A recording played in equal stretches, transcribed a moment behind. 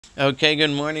Okay,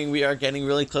 good morning. We are getting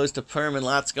really close to Purim and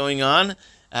lots going on.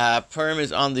 Purim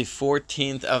is on the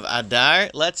 14th of Adar.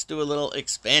 Let's do a little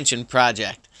expansion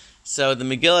project. So the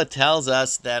Megillah tells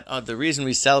us that the reason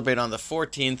we celebrate on the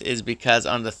 14th is because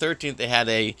on the 13th they had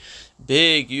a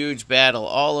big, huge battle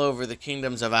all over the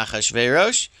kingdoms of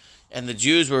Achashverosh, and the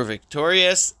Jews were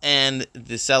victorious, and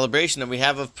the celebration that we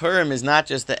have of Purim is not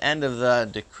just the end of the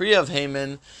decree of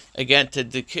Haman, again,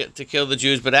 to kill the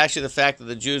Jews, but actually the fact that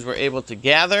the Jews were able to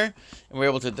gather and were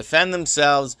able to defend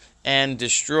themselves and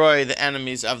destroy the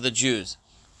enemies of the Jews.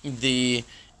 The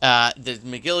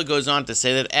Megillah goes on to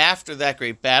say that after that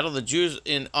great battle, the Jews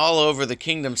in all over the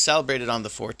kingdom celebrated on the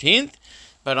 14th,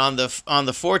 but on the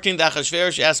 14th,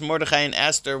 Achashverosh asked Mordechai and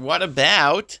Esther, "What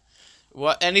about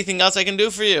anything else I can do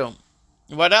for you?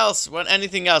 What else?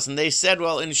 Anything else?" And they said,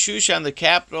 well, in Shushan, the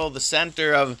capital, the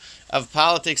center of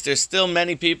politics, there's still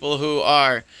many people who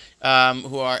are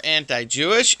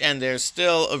anti-Jewish, and there's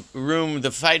still a room.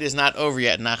 The fight is not over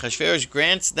yet. And Achashverosh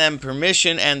grants them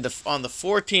permission, and on the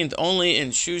 14th, only in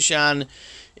Shushan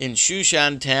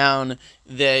town,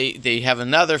 they have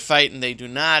another fight, and they do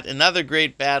not, another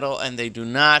great battle, and they do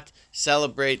not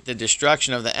celebrate the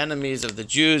destruction of the enemies of the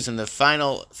Jews and the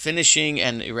final finishing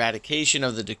and eradication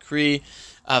of the decree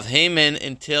of Haman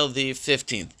until the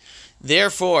 15th.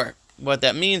 Therefore, what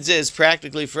that means is,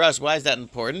 practically for us, why is that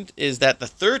important, is that the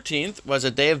 13th was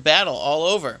a day of battle all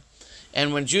over.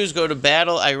 And when Jews go to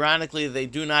battle, ironically, they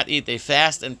do not eat. They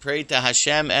fast and pray to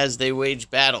Hashem as they wage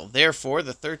battle. Therefore,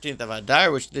 the 13th of Adar,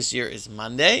 which this year is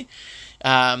Monday,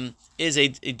 is a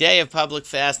day of public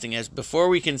fasting. As before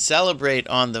we can celebrate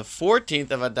on the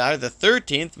 14th of Adar, the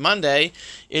 13th, Monday,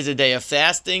 is a day of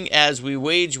fasting as we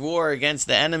wage war against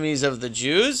the enemies of the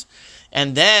Jews.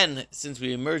 And then, since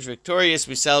we emerge victorious,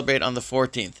 we celebrate on the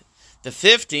 14th. The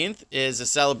 15th is a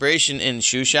celebration in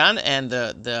Shushan, and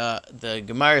the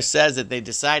Gemara says that they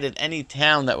decided any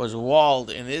town that was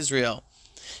walled in Israel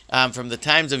from the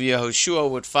times of Yehoshua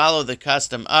would follow the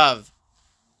custom of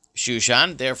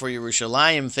Shushan. Therefore,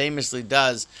 Yerushalayim famously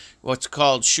does what's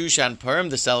called Shushan Purim.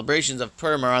 The celebrations of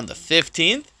Purim are on the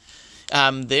 15th.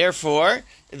 Therefore,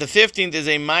 the 15th is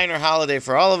a minor holiday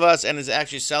for all of us and is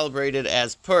actually celebrated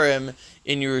as Purim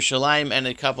in Yerushalayim and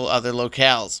a couple other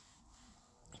locales.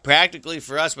 Practically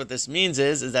for us, what this means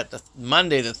is that the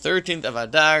Monday, the 13th of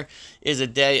Adar, is a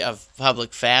day of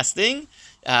public fasting.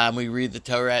 We read the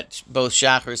Torah at both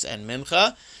Shacharis and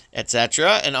Mincha,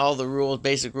 etc., and all the rules,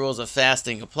 basic rules of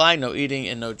fasting apply. No eating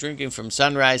and no drinking from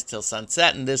sunrise till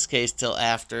sunset, in this case till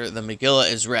after the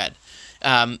Megillah is read.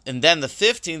 And then the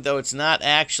 15th, though it's not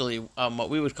actually what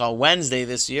we would call Wednesday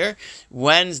this year,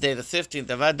 Wednesday the 15th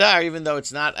of Adar, even though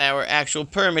it's not our actual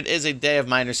Purim, it is a day of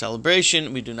minor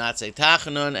celebration. We do not say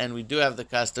Tachanun, and we do have the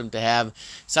custom to have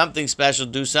something special,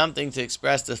 do something to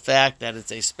express the fact that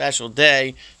it's a special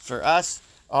day for us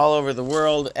all over the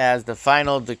world as the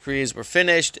final decrees were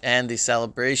finished and the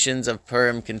celebrations of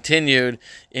Purim continued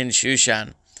in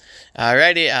Shushan.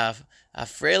 Alrighty, a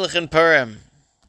Freilichen Purim.